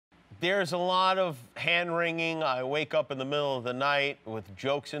There's a lot of hand-wringing. I wake up in the middle of the night with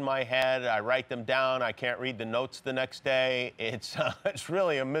jokes in my head. I write them down. I can't read the notes the next day. It's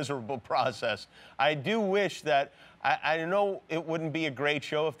really a miserable process. I do wish that, I know it wouldn't be a great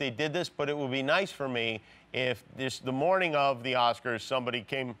show if they did this, but it would be nice for me if the morning of the Oscars, somebody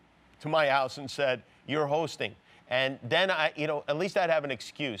came to my house and said, "You're hosting." And then at least I'd have an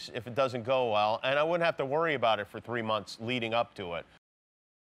excuse if it doesn't go well, and I wouldn't have to worry about it for 3 months leading up to it.